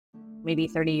Maybe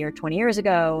 30 or 20 years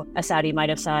ago, a Saudi might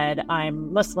have said,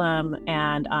 I'm Muslim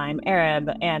and I'm Arab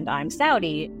and I'm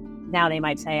Saudi. Now they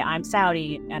might say, I'm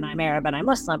Saudi and I'm Arab and I'm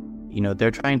Muslim.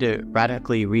 They're trying to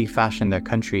radically refashion their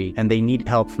country and they need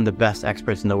help from the best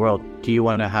experts in the world. Do you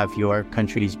want to have your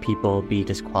country's people be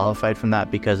disqualified from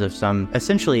that because of some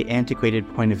essentially antiquated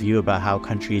point of view about how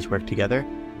countries work together?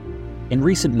 In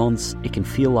recent months, it can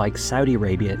feel like Saudi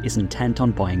Arabia is intent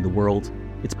on buying the world.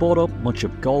 It's bought up much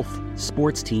of golf,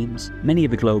 sports teams, many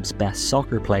of the globe's best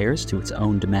soccer players to its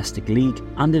own domestic league,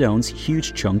 and it owns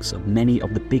huge chunks of many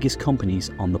of the biggest companies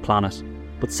on the planet.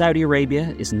 But Saudi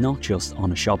Arabia is not just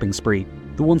on a shopping spree.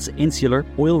 The once insular,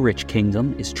 oil-rich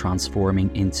kingdom is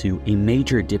transforming into a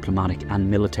major diplomatic and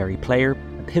military player,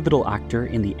 a pivotal actor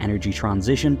in the energy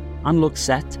transition, and looks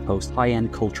set to host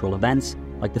high-end cultural events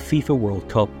like the FIFA World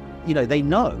Cup. They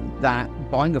know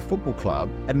that buying a football club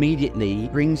immediately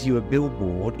brings you a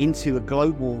billboard into a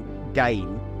global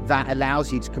game that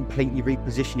allows you to completely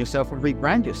reposition yourself and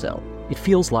rebrand yourself. It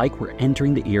feels like we're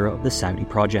entering the era of the Saudi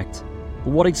project.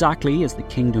 But what exactly is the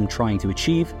kingdom trying to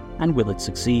achieve, and will it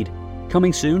succeed?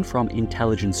 Coming soon from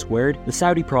Intelligence Squared, the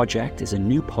Saudi Project is a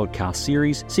new podcast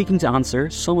series seeking to answer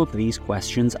some of these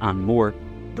questions and more.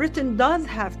 Britain does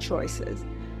have choices.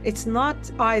 It's not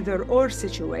either or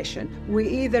situation. We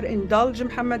either indulge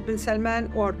Mohammed bin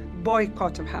Salman or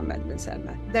boycott Mohammed bin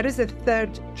Salman. There is a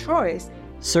third choice.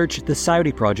 Search The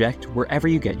Saudi Project wherever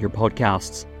you get your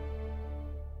podcasts.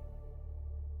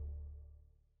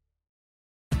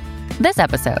 This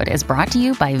episode is brought to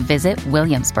you by Visit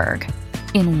Williamsburg.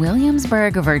 In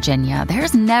Williamsburg, Virginia,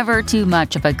 there's never too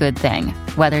much of a good thing.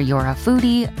 Whether you're a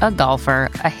foodie, a golfer,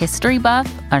 a history buff,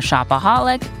 a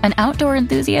shopaholic, an outdoor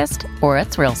enthusiast, or a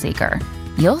thrill seeker,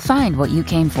 you'll find what you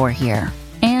came for here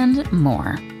and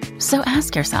more. So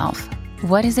ask yourself,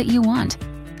 what is it you want?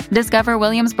 Discover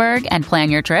Williamsburg and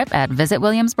plan your trip at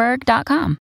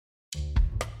visitwilliamsburg.com.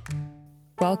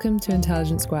 Welcome to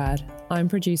Intelligence Squared. I'm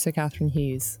producer Catherine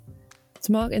Hughes.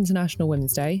 To mark International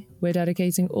Women's Day, we're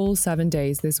dedicating all 7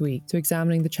 days this week to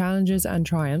examining the challenges and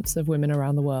triumphs of women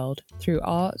around the world through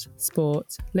art,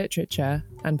 sport, literature,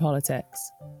 and politics.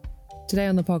 Today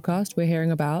on the podcast, we're hearing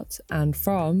about and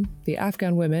from the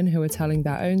Afghan women who are telling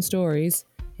their own stories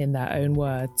in their own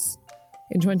words.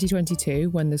 In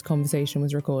 2022, when this conversation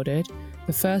was recorded,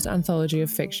 the first anthology of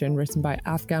fiction written by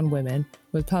Afghan women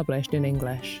was published in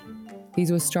English. These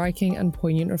were striking and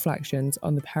poignant reflections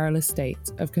on the perilous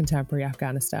state of contemporary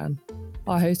Afghanistan.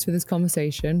 Our host for this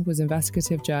conversation was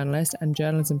investigative journalist and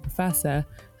journalism professor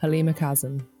Halima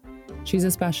Kazem. She's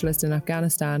a specialist in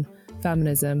Afghanistan,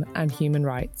 feminism, and human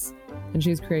rights, and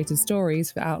she's created stories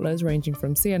for outlets ranging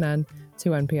from CNN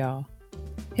to NPR.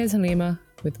 Here's Halima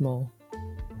with more.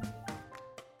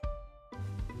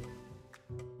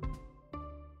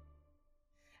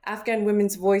 Afghan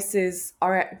women's voices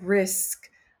are at risk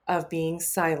of being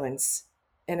silenced,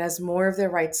 and as more of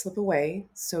their rights slip away,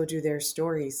 so do their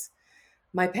stories.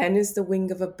 My pen is the wing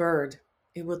of a bird.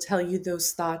 It will tell you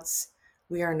those thoughts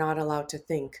we are not allowed to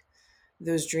think,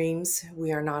 those dreams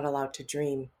we are not allowed to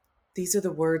dream. These are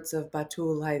the words of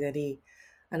Batul Haidari,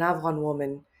 an Afghan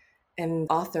woman and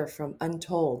author from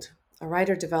Untold, a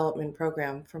writer development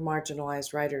program for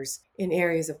marginalized writers in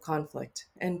areas of conflict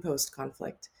and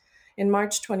post-conflict. In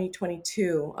March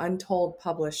 2022, Untold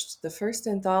published the first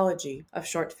anthology of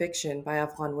short fiction by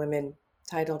Afghan women,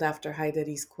 titled after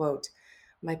Haidari's quote,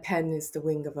 "My pen is the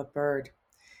wing of a bird."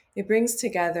 It brings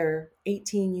together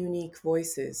 18 unique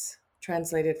voices,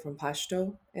 translated from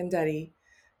Pashto and Dari,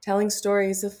 telling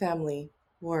stories of family,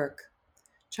 work,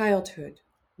 childhood,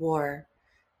 war,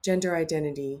 gender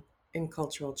identity, and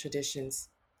cultural traditions.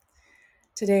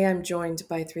 Today, I'm joined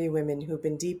by 3 women who've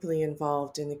been deeply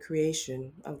involved in the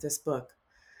creation of this book.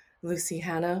 Lucy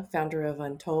Hanna, founder of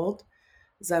Untold,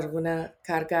 Zarghuna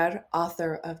Kargar,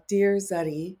 author of Dear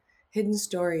Zari, Hidden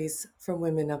Stories from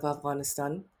Women of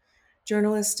Afghanistan,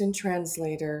 journalist and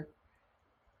translator,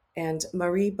 and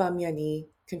Marie Bamyani,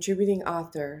 contributing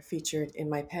author featured in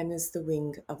My Pen is the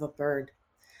Wing of a Bird.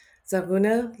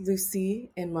 Zarghuna,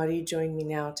 Lucy, and Marie join me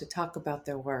now to talk about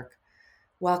their work.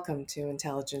 Welcome to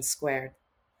Intelligence Squared.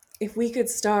 If we could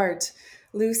start,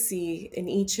 Lucy, and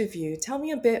each of you, tell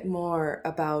me a bit more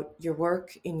about your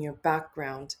work and your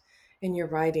background in your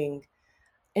writing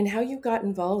and how you got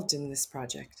involved in this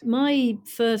project. My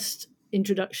first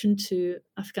introduction to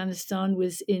Afghanistan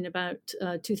was in about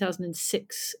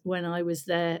 2006 when I was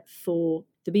there for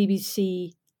the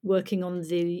BBC working on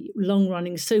the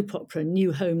long-running soap opera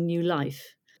New Home, New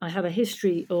Life. I have a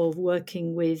history of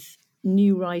working with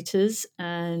new writers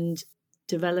and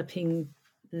developing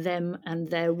them and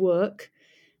their work,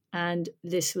 and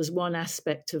this was one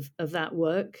aspect of that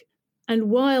work. And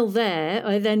while there,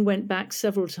 I then went back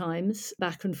several times,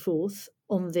 back and forth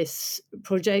on this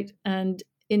project. And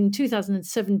in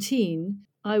 2017,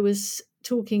 I was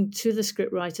talking to the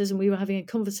scriptwriters and we were having a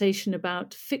conversation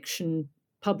about fiction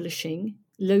publishing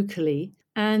locally.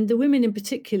 And the women in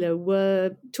particular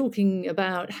were talking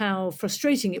about how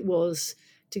frustrating it was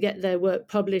to get their work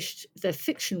published, their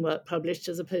fiction work published,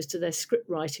 as opposed to their script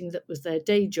writing that was their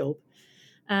day job.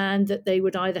 And that they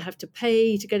would either have to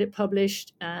pay to get it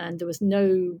published, and there was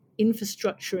no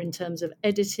infrastructure in terms of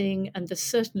editing, and there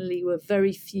certainly were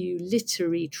very few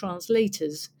literary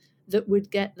translators that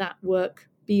would get that work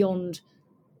beyond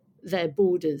their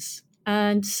borders.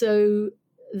 And so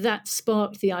that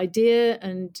sparked the idea,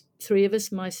 and three of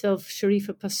us, myself,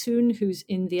 Sharifa Passoon, who's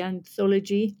in the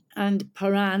anthology, and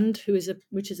Parand,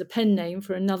 which is a pen name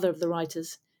for another of the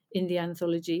writers in the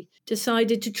anthology,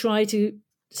 decided to try to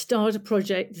start a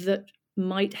project that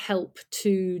might help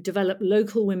to develop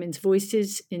local women's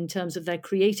voices in terms of their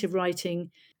creative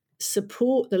writing,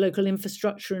 support the local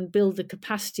infrastructure and build the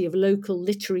capacity of local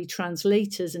literary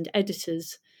translators and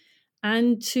editors,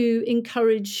 and to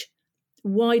encourage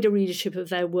wider readership of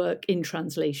their work in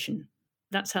translation.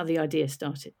 That's how the idea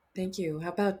started. Thank you. How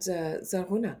about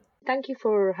Zarhuna? Thank you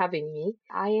for having me.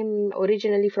 I am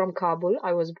originally from Kabul.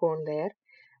 I was born there.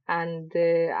 And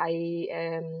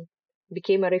I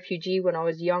became a refugee when I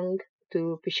was young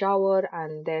to Peshawar.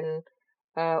 And then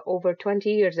over 20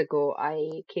 years ago,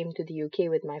 I came to the UK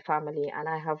with my family. And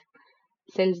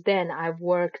since then, I've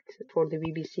worked for the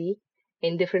BBC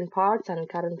in different parts. And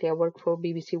currently I work for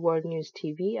BBC World News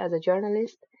TV as a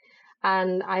journalist.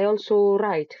 And I also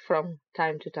write from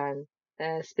time to time,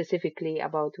 specifically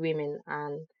about women.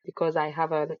 And because I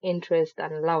have an interest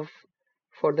and love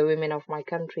for the women of my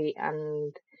country.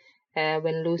 And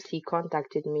when Lucy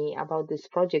contacted me about this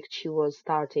project she was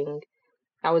starting,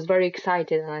 I was very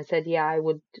excited and I said, yeah, I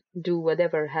would do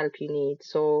whatever help you need.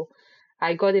 So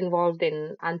I got involved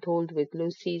in Untold with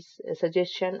Lucy's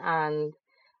suggestion, and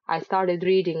I started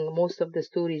reading most of the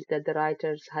stories that the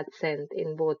writers had sent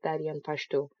in both Dari and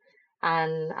Pashto.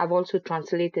 And I've also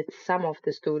translated some of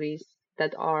the stories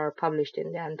that are published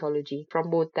in the anthology from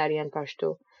both Dari and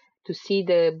Pashto. To see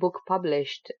the book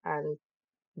published and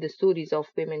the stories of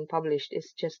women published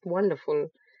is just wonderful,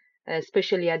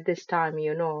 especially at this time,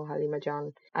 Halima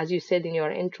Jan. As you said in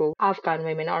your intro, Afghan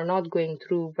women are not going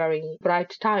through very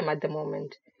bright time at the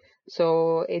moment.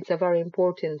 So it's a very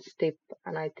important step,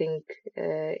 and I think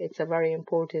it's a very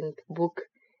important book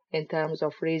in terms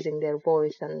of raising their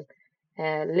voice and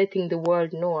letting the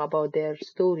world know about their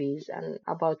stories and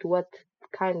about what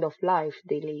kind of life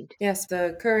they lead. Yes,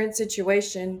 the current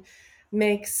situation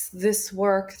makes this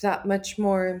work that much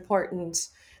more important,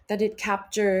 that it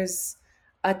captures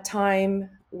a time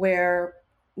where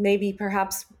maybe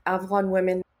perhaps Afghan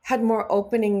women had more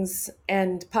openings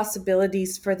and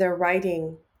possibilities for their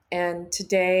writing. And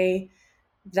today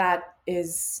that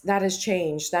has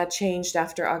changed. That changed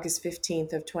after August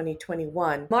 15th of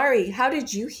 2021. Mari, how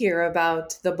did you hear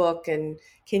about the book, and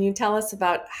can you tell us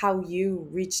about how you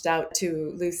reached out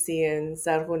to Lucy and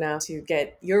Zarhuna to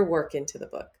get your work into the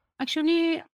book?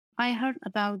 Actually, I heard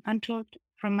about Untold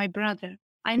from my brother.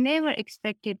 I never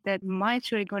expected that my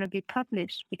story going to be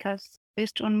published, because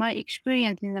based on my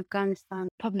experience in Afghanistan,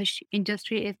 publishing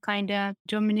industry is kind of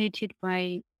dominated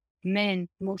by men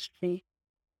mostly.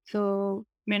 So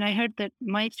when I heard that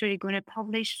my story going to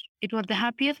publish, it was the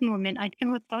happiest moment. I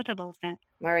never thought about that.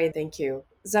 Mari, thank you.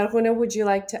 Zarhuna, would you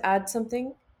like to add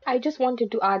something? I just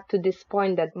wanted to add to this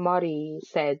point that Mari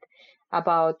said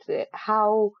about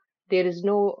how there is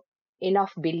no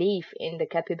enough belief in the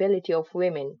capability of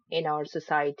women in our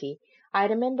society. I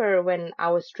remember when I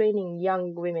was training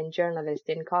young women journalists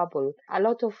in Kabul, a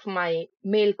lot of my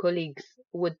male colleagues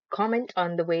would comment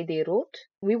on the way they wrote.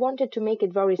 We wanted to make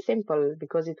it very simple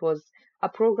because it was a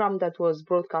program that was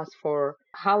broadcast for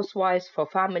housewives, for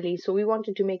families. So we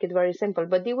wanted to make it very simple,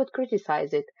 but they would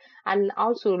criticize it. And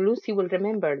also Lucy will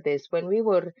remember this. When we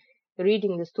were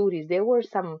reading the stories, there were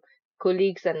some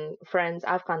colleagues and friends,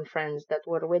 Afghan friends, that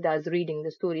were with us reading the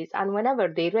stories. And whenever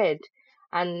they read,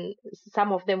 and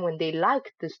some of them, when they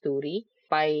liked the story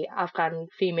by Afghan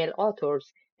female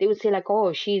authors, they would say like,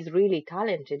 oh, she's really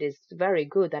talented, it's very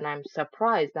good, and I'm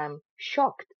surprised, I'm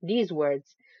shocked, these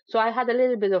words. So I had a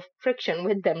little bit of friction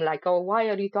with them, like, oh, why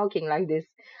are you talking like this?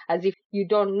 As if you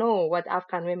don't know what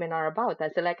Afghan women are about. I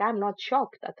said, like, I'm not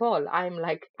shocked at all. I'm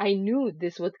like, I knew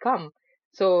this would come.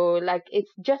 So, like,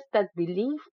 it's just that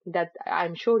belief that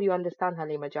I'm sure you understand,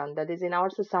 Halima Jan, that is in our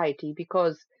society,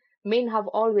 because men have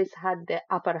always had the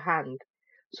upper hand.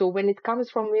 So when it comes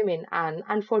from women, and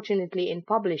unfortunately in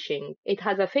publishing, it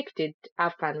has affected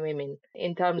Afghan women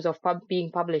in terms of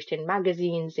being published in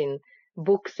magazines, in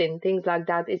books, and things like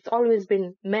that. It's always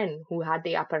been men who had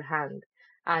the upper hand.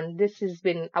 And this has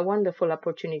been a wonderful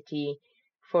opportunity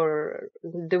for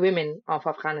the women of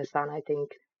Afghanistan, I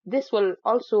think. This will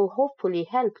also hopefully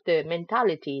help the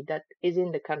mentality that is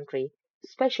in the country,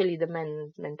 especially the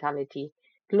men's mentality.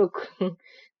 Look,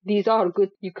 these are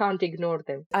good, you can't ignore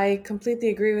them. I completely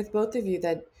agree with both of you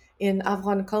that in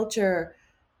Afghan culture,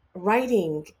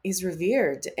 writing is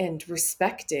revered and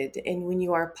respected. And when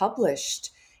you are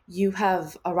published, you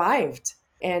have arrived,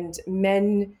 and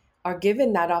men are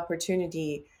given that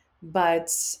opportunity. But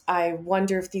I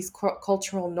wonder if these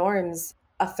cultural norms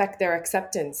affect their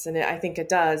acceptance. And I think it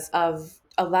does, of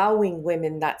allowing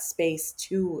women that space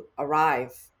to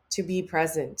arrive, to be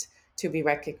present, to be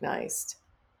recognized.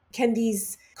 Can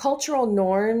these cultural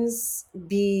norms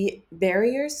be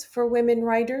barriers for women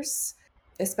writers,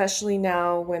 especially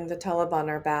now when the Taliban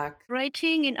are back?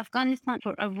 Writing in Afghanistan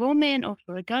for a woman or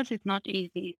for a girl is not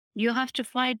easy. You have to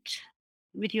fight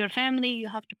with your family, you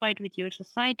have to fight with your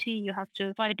society, you have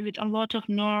to fight with a lot of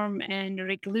norm and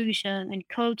regulation and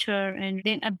culture. And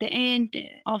then at the end,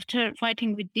 after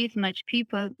fighting with this much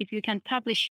people, if you can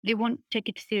publish, they won't take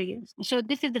it serious. So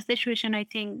this is the situation, I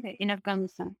think, in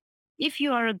Afghanistan. If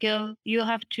you are a girl, you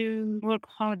have to work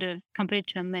harder compared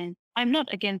to a man. I'm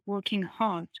not against working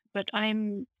hard, but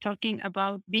I'm talking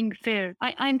about being fair.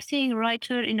 I'm seeing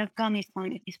writer in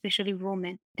Afghanistan, especially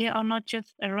women. They are not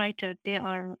just a writer, they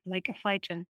are like a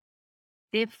fighter.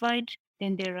 They fight,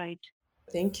 then they write.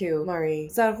 Thank you,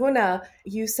 Marie. Zarghuna,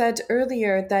 you said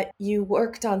earlier that you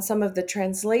worked on some of the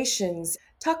translations.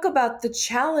 Talk about the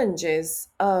challenges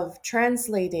of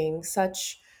translating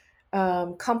such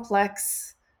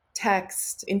complex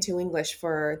text into English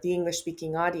for the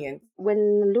English-speaking audience.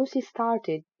 When Lucy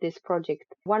started this project,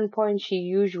 one point she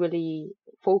usually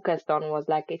focused on was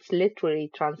like its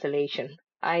literary translation.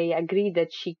 I agree that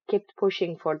she kept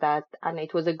pushing for that, and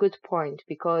it was a good point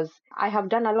because I have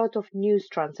done a lot of news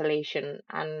translation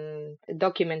and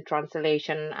document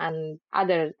translation and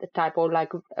other type or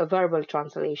like a verbal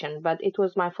translation, but it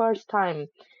was my first time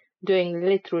doing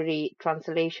literary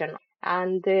translation,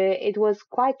 and it was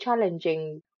quite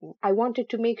challenging. I wanted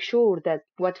to make sure that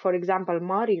what, for example,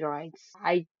 Mari writes,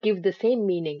 I give the same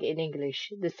meaning in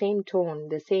English, the same tone,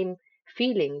 the same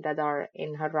feeling that are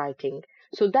in her writing.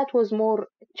 So that was more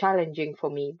challenging for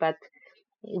me. But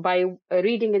by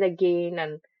reading it again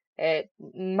and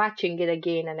matching it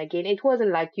again and again, it wasn't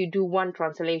like you do one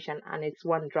translation and it's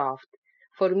one draft.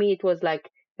 For me, it was like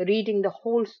reading the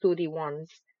whole story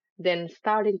once, then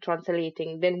starting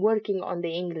translating, then working on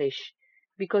the English.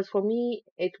 Because for me,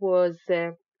 it was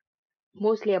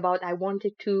mostly about I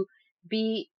wanted to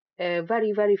be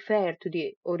very, very fair to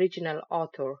the original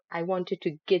author. I wanted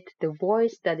to get the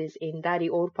voice that is in Dari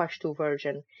or Pashto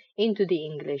version into the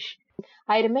English.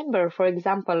 I remember, for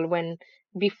example, when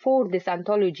before this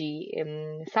anthology,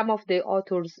 some of the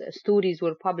authors' stories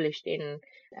were published in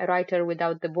Writer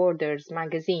Without the Borders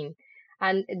magazine,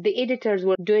 and the editors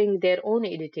were doing their own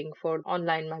editing for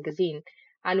online magazine.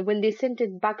 And when they sent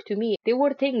it back to me, there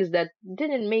were things that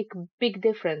didn't make big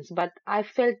difference, but I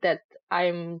felt that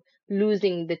I'm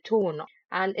losing the tone.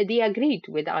 And they agreed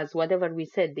with us, whatever we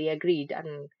said, they agreed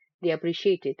and they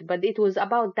appreciated. But it was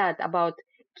about that, about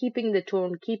keeping the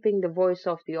tone, keeping the voice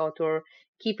of the author,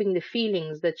 keeping the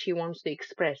feelings that she wants to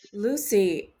express.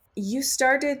 Lucy, you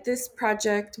started this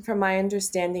project, from my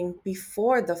understanding,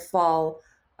 before the fall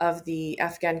of the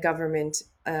Afghan government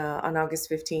on August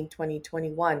 15,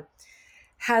 2021.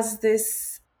 Has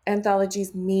this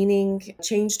anthology's meaning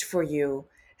changed for you?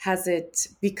 Has it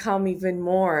become even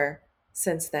more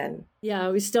since then?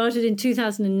 Yeah, we started in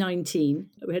 2019.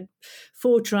 We had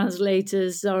 4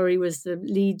 translators. Zari was the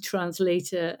lead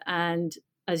translator, and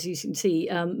as you can see,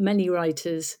 many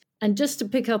writers. And just to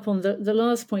pick up on the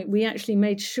last point, we actually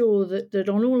made sure that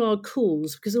on all our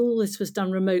calls, because all this was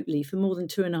done remotely for more than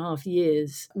 2.5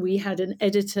 years, we had an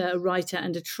editor, a writer,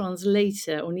 and a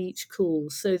translator on each call,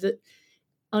 so that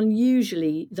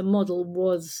unusually the model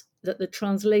was that the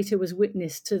translator was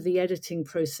witness to the editing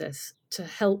process to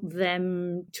help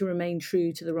them to remain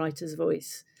true to the writer's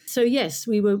voice. So yes,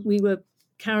 we were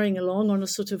carrying along on a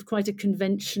sort of quite a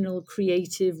conventional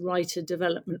creative writer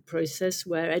development process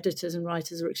where editors and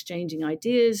writers are exchanging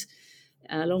ideas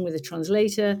along with a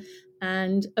translator.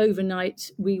 And overnight,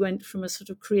 we went from a sort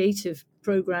of creative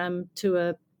program to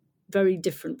a very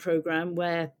different program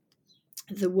where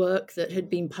the work that had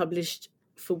been published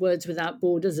for Words Without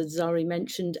Borders, as Zari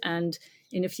mentioned, and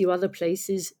in a few other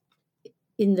places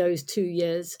in those 2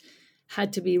 years,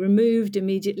 had to be removed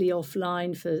immediately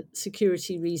offline for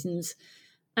security reasons.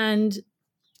 And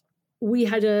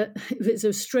it was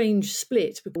a strange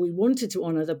split, because we wanted to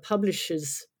honour the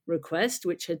publisher's request,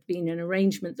 which had been an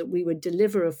arrangement that we would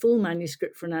deliver a full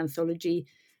manuscript for an anthology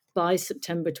by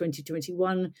September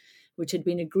 2021, which had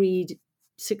been agreed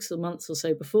 6 months or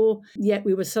so before. Yet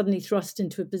we were suddenly thrust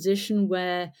into a position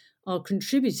where our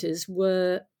contributors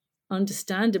were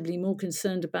understandably more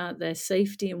concerned about their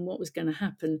safety and what was going to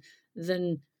happen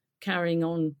than carrying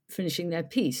on finishing their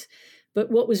piece. But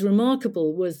what was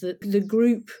remarkable was that the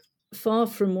group, far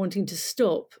from wanting to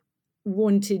stop,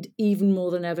 wanted even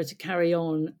more than ever to carry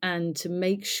on and to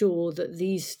make sure that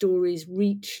these stories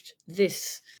reached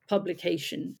this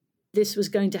publication. This was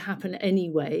going to happen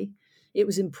anyway. It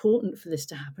was important for this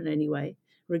to happen anyway,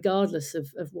 regardless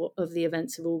of the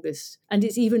events of August. And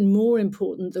it's even more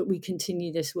important that we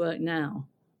continue this work now.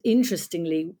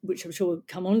 Interestingly, which I'm sure we'll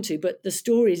come on to, but the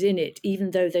stories in it,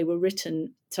 even though they were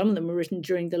written, some of them were written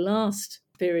during the last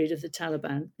period of the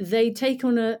Taliban, they take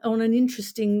on an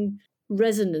interesting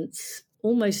resonance,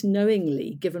 almost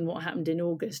knowingly, given what happened in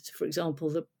August. For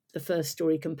example, the first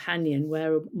story, Companion,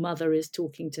 where a mother is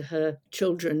talking to her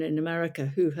children in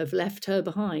America who have left her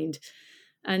behind.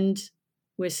 And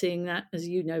we're seeing that, as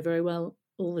you know very well,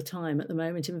 all the time at the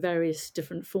moment in various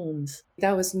different forms.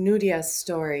 That was Nudia's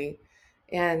story.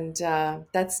 And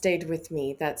that stayed with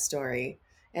me, that story.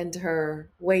 And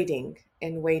her waiting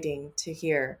to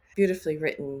hear. Beautifully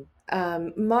written.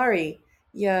 Mari,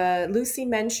 Lucy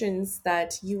mentions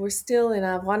that you were still in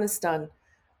Afghanistan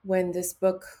when this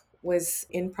book was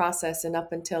in process and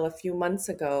up until a few months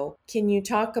ago. Can you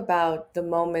talk about the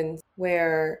moment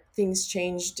where things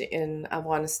changed in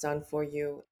Afghanistan for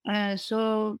you?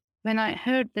 So when I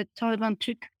heard that Taliban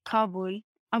took Kabul,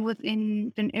 I was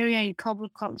in an area in Kabul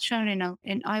called Sharina,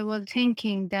 and I was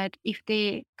thinking that if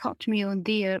they caught me on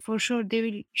there, for sure they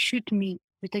will shoot me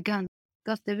with a gun.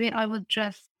 Because the way I was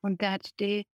dressed on that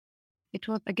day, it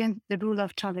was against the rule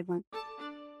of Taliban.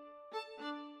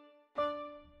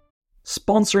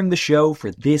 Sponsoring the show for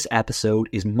this episode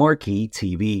is Marquee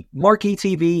TV. Marquee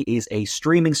TV is a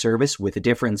streaming service with a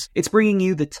difference. It's bringing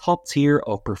you the top tier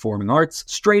of performing arts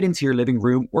straight into your living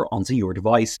room or onto your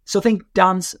device. So think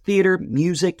dance, theatre,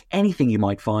 music, anything you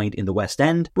might find in the West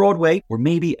End, Broadway, or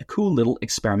maybe a cool little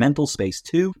experimental space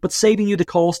too, but saving you the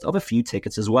cost of a few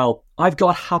tickets as well. I've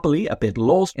got happily a bit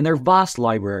lost in their vast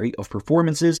library of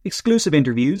performances, exclusive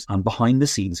interviews, and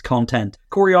behind-the-scenes content.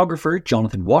 Choreographer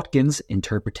Jonathan Watkins'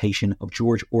 interpretation of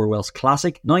George Orwell's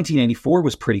classic 1984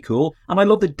 was pretty cool, and I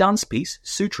love the dance piece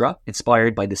Sutra,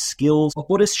 inspired by the skills of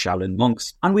Buddhist Shaolin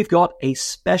monks. And we've got a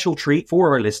special treat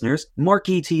for our listeners.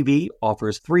 Marquee TV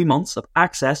offers 3 months of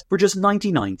access for just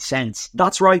 99 cents.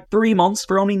 That's right, 3 months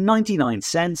for only 99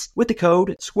 cents. With the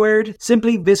code SQUARED,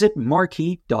 simply visit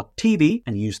marquee.tv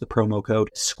and use the promo code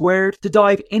SQUARED to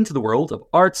dive into the world of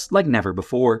arts like never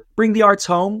before. Bring the arts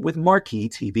home with Marquee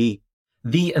TV.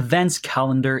 The events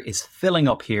calendar is filling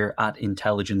up here at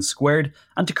Intelligence Squared,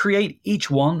 and to create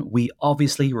each one, we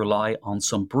obviously rely on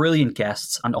some brilliant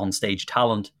guests and onstage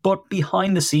talent. But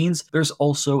behind the scenes, there's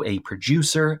also a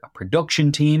producer, a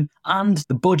production team, and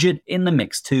the budget in the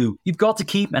mix too. You've got to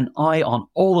keep an eye on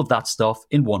all of that stuff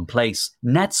in one place.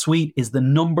 NetSuite is the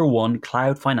 #1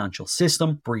 cloud financial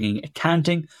system, bringing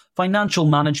accounting, financial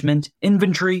management,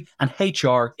 inventory, and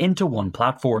HR into one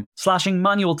platform, slashing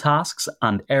manual tasks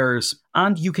and errors.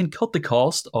 And you can cut the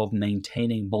cost of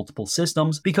maintaining multiple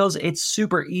systems because it's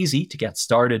super easy to get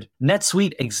started.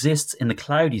 NetSuite exists in the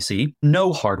cloud, you see,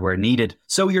 no hardware needed,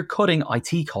 so you're cutting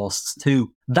IT costs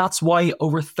too. That's why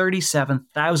over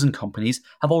 37,000 companies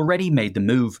have already made the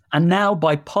move. And now,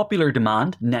 by popular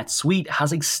demand, NetSuite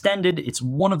has extended its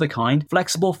one-of-a-kind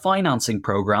flexible financing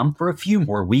program for a few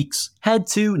more weeks. Head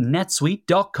to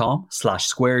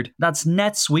netsuite.com/squared. That's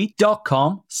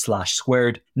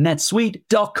netsuite.com/squared.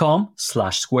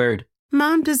 netsuite.com/squared.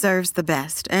 Mom deserves the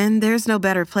best, and there's no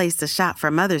better place to shop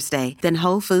for Mother's Day than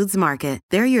Whole Foods Market.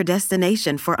 They're your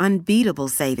destination for unbeatable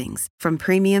savings, from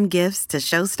premium gifts to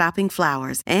show-stopping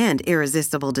flowers and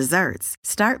irresistible desserts.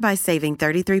 Start by saving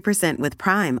 33% with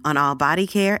Prime on all body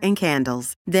care and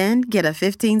candles. Then get a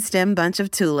 15-stem bunch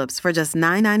of tulips for just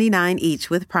 $9.99 each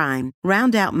with Prime.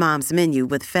 Round out Mom's menu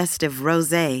with festive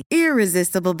rosé,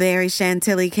 irresistible berry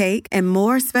chantilly cake, and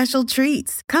more special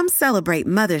treats. Come celebrate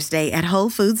Mother's Day at Whole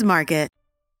Foods Market.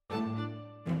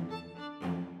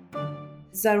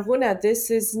 Zarghuna, this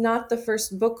is not the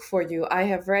first book for you. I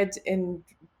have read and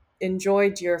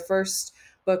enjoyed your first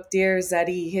book, Dear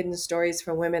Zari, Hidden Stories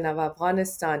from Women of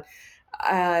Afghanistan.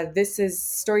 This is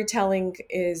storytelling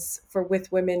is for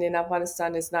with women in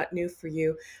Afghanistan is not new for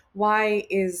you. Why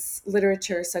is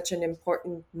literature such an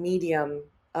important medium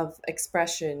of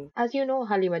expression? As you know,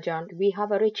 Halima Jan, we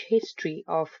have a rich history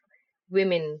of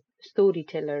women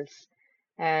storytellers,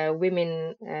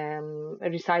 women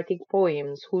reciting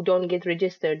poems who don't get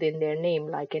registered in their name.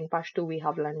 Like in Pashto, we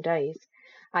have Landais,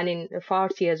 and in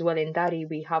Farsi as well, in Dari,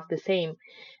 we have the same.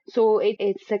 So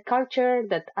it's a culture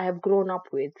that I have grown up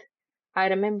with. I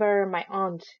remember my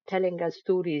aunt telling us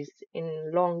stories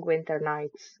in long winter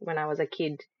nights when I was a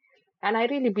kid. And I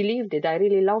really believed it. I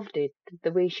really loved it.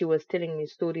 The way she was telling me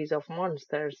stories of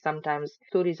monsters, sometimes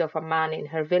stories of a man in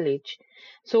her village.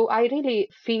 So I really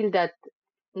feel that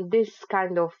this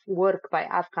kind of work by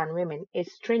Afghan women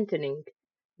is strengthening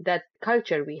that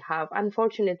culture we have.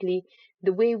 Unfortunately,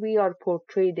 the way we are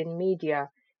portrayed in media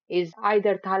is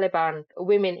either Taliban,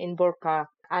 women in burqa,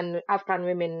 and Afghan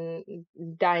women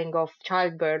dying of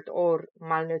childbirth or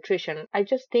malnutrition. I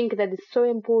just think that it's so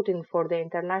important for the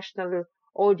international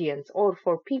audience or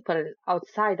for people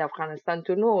outside Afghanistan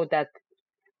to know that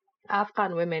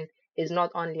Afghan women is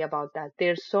not only about that.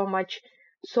 There's so much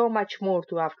more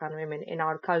to Afghan women in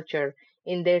our culture,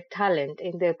 in their talent,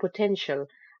 in their potential.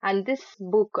 And this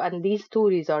book and these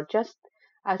stories are just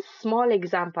a small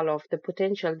example of the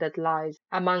potential that lies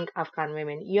among Afghan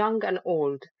women, young and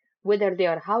old, whether they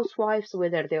are housewives,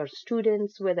 whether they are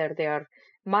students, whether they are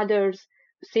mothers,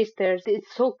 sisters.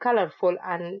 It's so colorful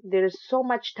and there is so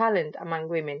much talent among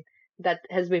women that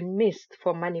has been missed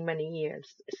for many, many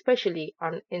years, especially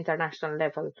on international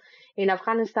level. In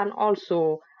Afghanistan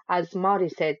also, as Mari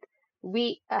said,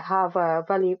 we have a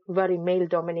very, very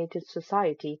male-dominated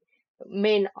society.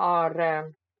 Men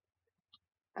are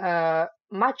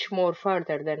much more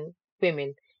further than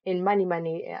women in many,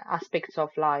 many aspects of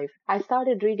life. I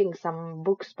started reading some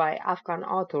books by Afghan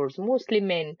authors, mostly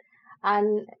men,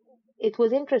 and it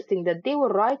was interesting that they were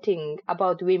writing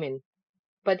about women,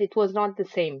 but it was not the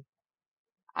same.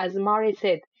 As Mari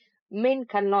said, men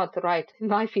cannot write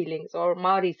my feelings or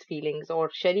Mari's feelings or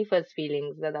Sharifa's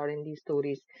feelings that are in these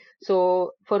stories.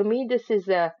 So for me, this is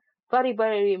a very,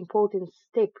 very important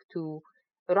step to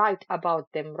write about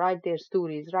them, write their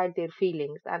stories, write their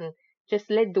feelings, and just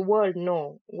let the world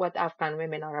know what Afghan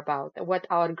women are about, what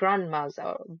our grandmas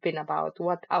have been about,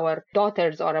 what our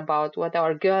daughters are about, what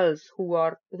our girls who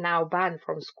are now banned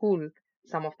from school,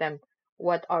 some of them,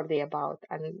 what are they about,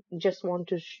 and just want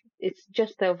to it's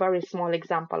just a very small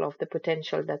example of the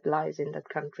potential that lies in that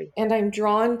country. And I'm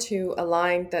drawn to a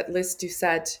line that Liz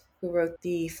Doucette, who wrote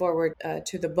the foreword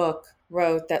to the book,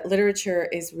 wrote that literature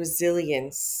is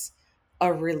resilience,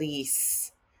 a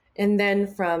release. And then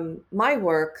from my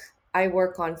work, I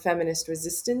work on feminist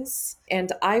resistance.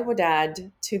 And I would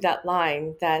add to that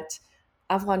line that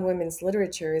Afghan women's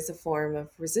literature is a form of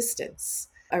resistance,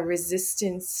 a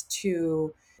resistance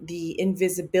to the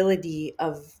invisibility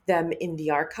of them in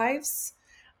the archives,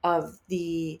 of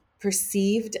the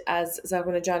perceived, as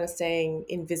Zarguna Jan is saying,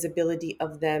 invisibility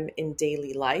of them in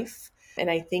daily life.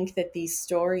 And I think that these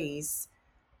stories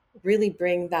really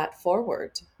bring that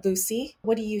forward. Lucy,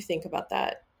 what do you think about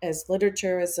that? As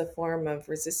literature as a form of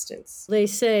resistance. They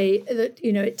say that,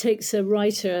 it takes a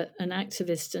writer, an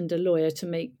activist, and a lawyer to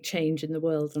make change in the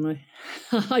world. And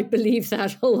I believe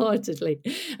that wholeheartedly.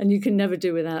 And you can never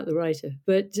do without the writer.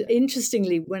 But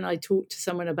interestingly, when I talked to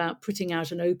someone about putting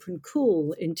out an open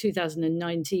call in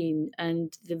 2019,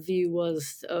 and the view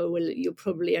was, you'll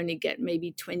probably only get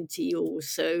maybe 20 or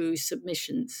so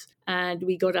submissions. And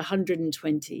we got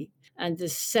 120. And the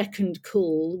second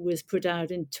call was put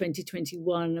out in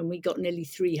 2021, and we got nearly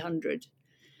 300.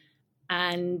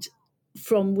 And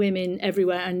from women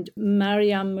everywhere. And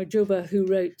Mariam Majuba, who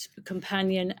wrote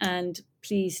Companion and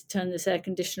Please Turn This Air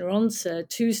Conditioner On, Sir,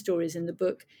 2 stories in the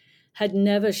book, had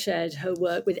never shared her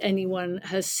work with anyone.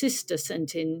 Her sister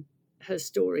sent in her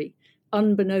story,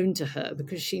 unbeknown to her,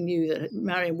 because she knew that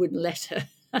Mariam wouldn't let her.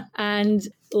 And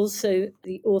also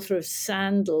the author of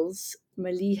Sandals,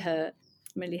 Maliha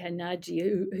Naji,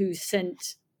 who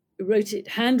wrote it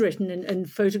handwritten and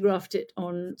photographed it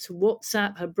on to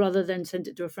WhatsApp. Her brother then sent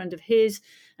it to a friend of his,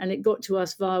 and it got to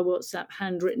us via WhatsApp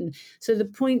handwritten. So the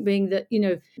point being that,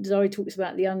 Zari talks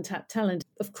about the untapped talent.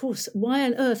 Of course, why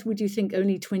on earth would you think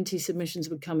only 20 submissions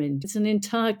would come in? It's an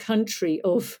entire country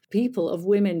of people, of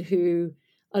women who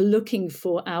are looking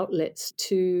for outlets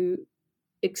to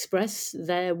express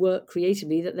their work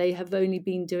creatively that they have only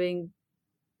been doing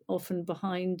often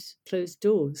behind closed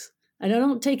doors and are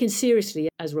not taken seriously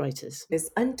as writers. Is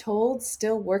Untold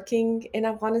still working in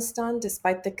Afghanistan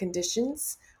despite the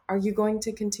conditions? Are you going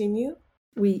to continue?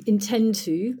 We intend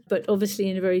to, but obviously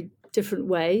in a very different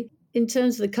way. In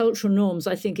terms of the cultural norms,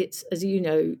 I think it's, as you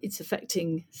know, it's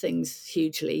affecting things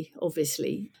hugely,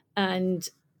 obviously. And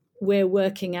we're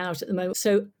working out at the moment.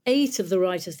 So 8 of the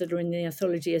writers that are in the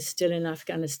anthology are still in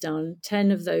Afghanistan.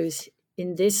 10 of those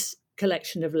in this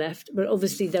collection have left. But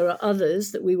obviously there are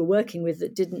others that we were working with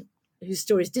that didn't, whose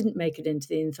stories didn't make it into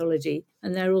the anthology,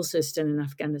 and they're also still in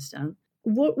Afghanistan.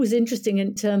 What was interesting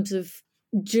in terms of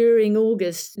during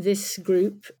August, this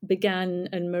group began,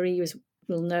 and Marie was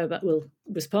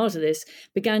part of this,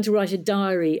 began to write a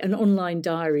diary, an online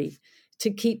diary, to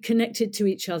keep connected to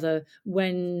each other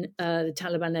when the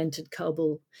Taliban entered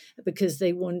Kabul, because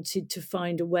they wanted to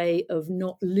find a way of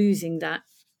not losing that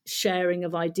sharing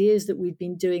of ideas that we'd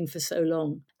been doing for so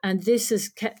long. And this has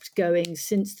kept going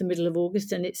since the middle of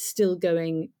August, and it's still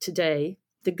going today.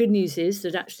 The good news is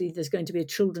that actually there's going to be a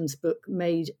children's book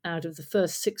made out of the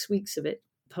first 6 weeks of it,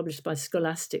 published by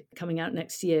Scholastic, coming out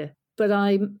next year. But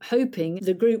I'm hoping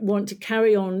the group want to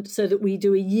carry on so that we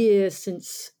do a year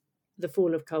since the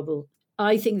fall of Kabul.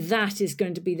 I think that is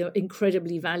going to be the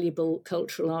incredibly valuable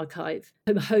cultural archive.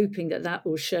 I'm hoping that that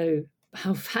will show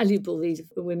how valuable these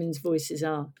women's voices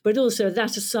are. But also,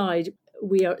 that aside,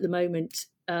 we are at the moment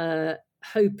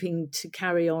hoping to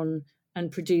carry on and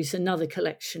produce another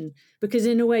collection, because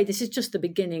in a way this is just the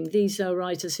beginning. These are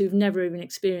writers who've never even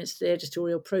experienced the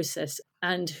editorial process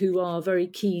and who are very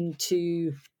keen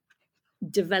to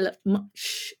develop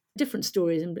much different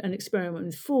stories and experiment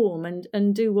with form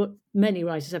and do what many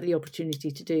writers have the opportunity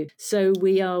to do. So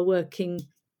we are working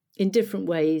in different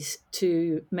ways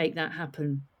to make that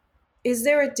happen. Is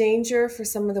there a danger for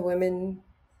some of the women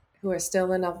who are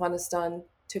still in Afghanistan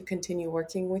to continue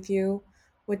working with you?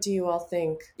 What do you all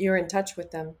think? You're in touch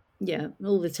with them. Yeah,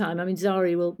 all the time. I mean,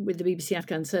 Zari will, with the BBC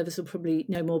Afghan service, will probably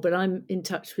know more, but I'm in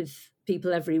touch with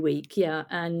people every week, yeah,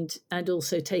 and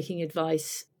also taking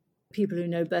advice. People who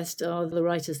know best are the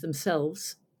writers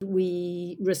themselves.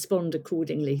 We respond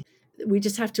accordingly. We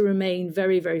just have to remain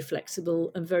very, very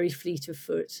flexible and very fleet of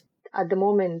foot. At the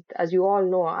moment, as you all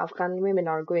know, Afghan women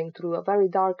are going through a very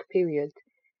dark period.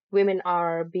 Women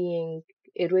are being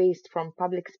erased from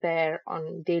public sphere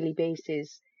on daily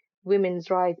basis. Women's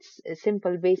rights,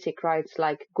 simple basic rights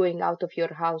like going out of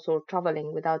your house or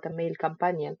traveling without a male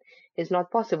companion, is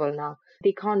not possible now.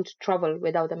 They can't travel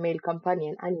without a male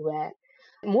companion anywhere.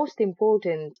 Most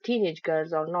important, teenage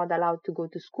girls are not allowed to go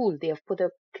to school. They have put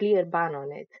a clear ban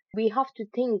on it. We have to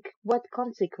think what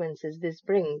consequences this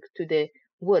brings to the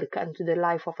work and to the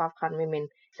life of Afghan women.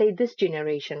 Say this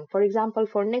generation, for example,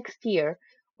 for next year,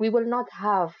 we will not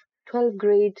have 12th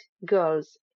grade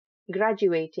girls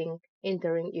graduating,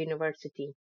 entering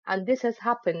university. And this has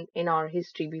happened in our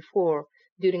history before,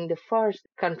 during the first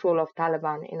control of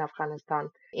Taliban in Afghanistan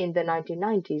in the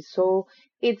 1990s. So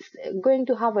it's going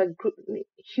to have a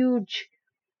huge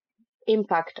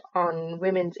impact on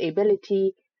women's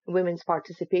ability, women's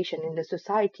participation in the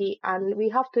society. And we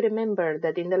have to remember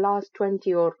that in the last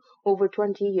 20 or over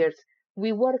 20 years,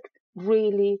 we worked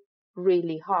really,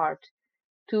 really hard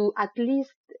to at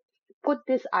least put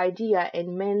this idea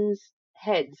in men's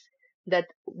heads that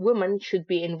women should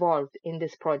be involved in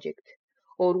this project,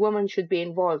 or women should be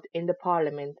involved in the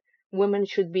parliament, women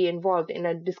should be involved in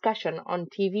a discussion on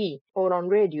TV or on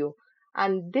radio.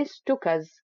 And this took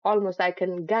us almost, I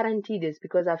can guarantee this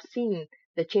because I've seen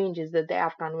the changes that the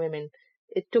Afghan women,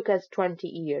 it took us 20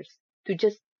 years to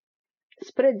just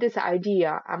spread this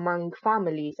idea among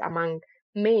families, among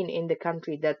men in the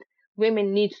country, that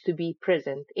women needs to be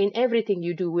present. In everything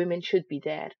you do, women should be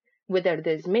there. Whether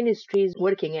there's ministries,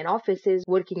 working in offices,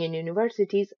 working in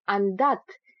universities, and that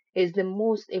is the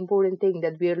most important thing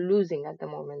that we are losing at the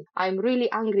moment. I'm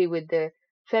really angry with the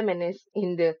feminists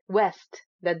in the West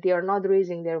that they are not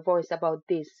raising their voice about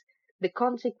this. The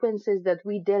consequences that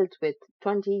we dealt with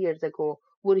 20 years ago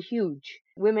were huge.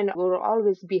 Women were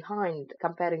always behind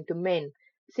comparing to men.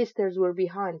 Sisters were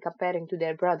behind comparing to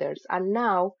their brothers. And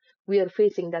now we are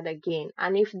facing that again.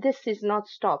 And if this is not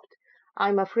stopped,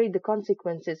 I'm afraid the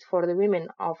consequences for the women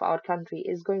of our country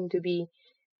is going to be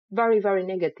very, very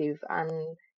negative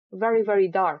and very, very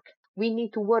dark. We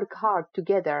need to work hard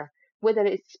together, whether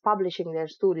it's publishing their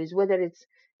stories, whether it's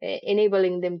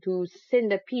enabling them to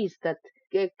send a piece that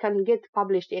can get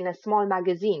published in a small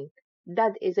magazine.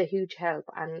 That is a huge help,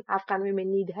 and Afghan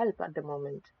women need help at the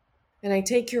moment. And I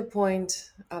take your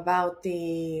point about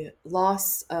the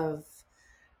loss of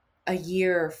a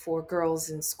year for girls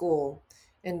in school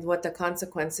and what the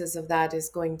consequences of that is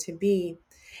going to be.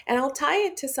 And I'll tie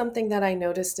it to something that I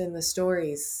noticed in the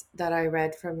stories that I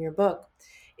read from your book,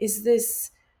 is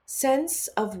this sense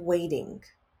of waiting.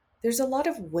 There's a lot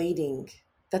of waiting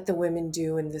that the women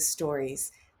do in the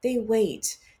stories. They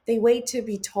wait. They wait to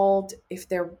be told if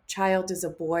their child is a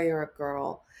boy or a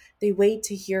girl. They wait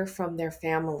to hear from their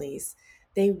families.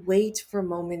 They wait for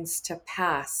moments to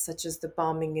pass, such as the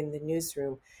bombing in the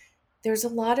newsroom. There's a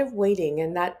lot of waiting,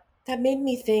 and that made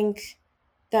me think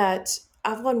that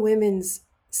Afghan women's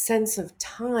sense of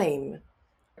time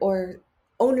or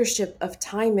ownership of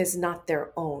time is not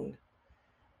their own.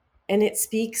 And it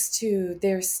speaks to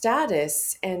their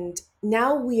status. And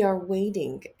now we are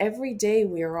waiting. Every day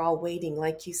we are all waiting,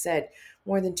 like you said,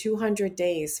 more than 200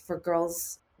 days for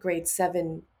girls grades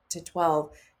 7 to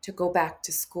 12 to go back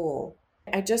to school.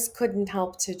 I just couldn't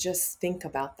help to just think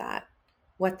about that,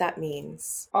 what that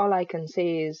means. All I can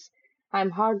say is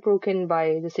I'm heartbroken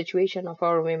by the situation of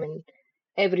our women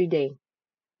every day.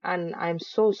 And I'm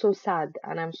so sad,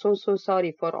 and I'm so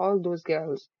sorry for all those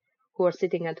girls who are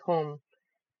sitting at home.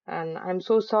 And I'm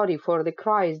so sorry for the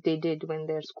cries they did when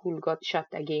their school got shut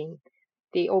again.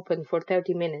 They opened for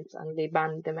 30 minutes and they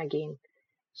banned them again.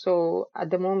 So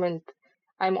at the moment,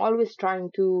 I'm always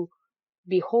trying to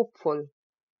be hopeful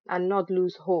and not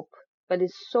lose hope. But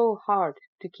it's so hard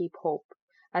to keep hope.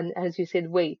 And as you said,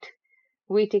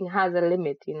 waiting has a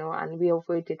limit, and we have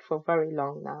waited for very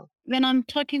long now. When I'm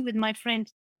talking with my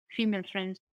friends, female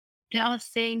friends, they are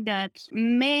saying that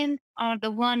men are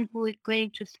the one who is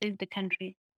going to save the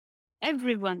country.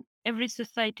 Everyone, every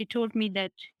society told me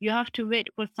that you have to wait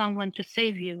for someone to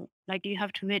save you. Like you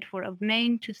have to wait for a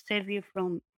man to save you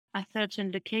from a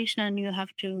certain location. You have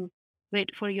to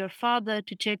wait for your father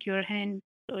to take your hand,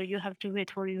 or you have to wait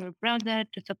for your brother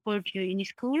to support you in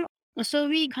school. So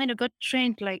we kind of got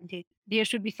trained like this. There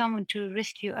should be someone to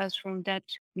rescue us from that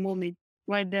moment.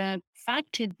 Well, the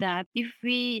fact is that if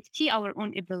we see our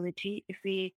own ability, if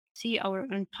we see our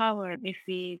own power, if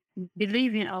we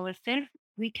believe in ourselves,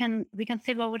 we can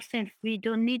save ourselves. We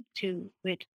don't need to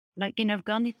wait. Like in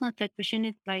Afghanistan, the question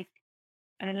is like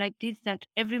this, that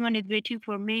everyone is waiting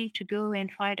for me to go and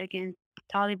fight against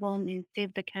Taliban and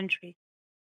save the country.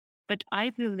 But I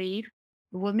believe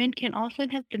women can also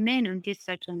help the men on this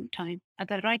certain time. As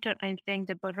a writer, I'm saying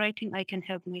that by writing, I can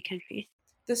help my country.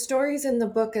 The stories in the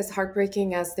book, as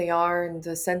heartbreaking as they are, and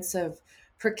the sense of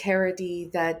precarity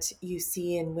that you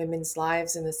see in women's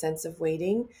lives and the sense of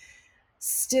waiting,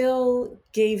 still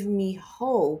gave me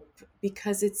hope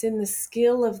because it's in the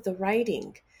skill of the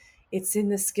writing. It's in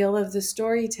the skill of the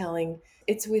storytelling.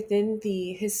 It's within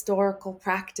the historical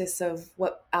practice of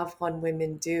what Afghan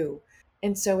women do.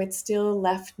 And so it still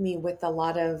left me with a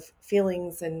lot of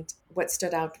feelings, and what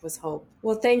stood out was hope.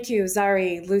 Well, thank you,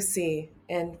 Zari, Lucy,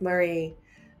 and Marie.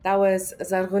 That was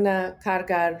Zarguna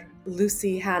Kargar,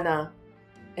 Lucy Hanna,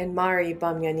 and Mari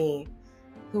Bamyani,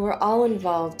 who were all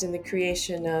involved in the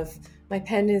creation of My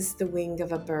Pen is the Wing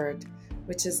of a Bird,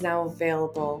 which is now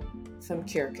available from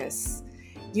Kyrgyz.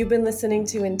 You've been listening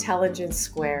to Intelligence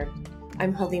Squared.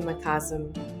 I'm Halima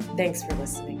Kazim. Thanks for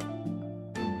listening.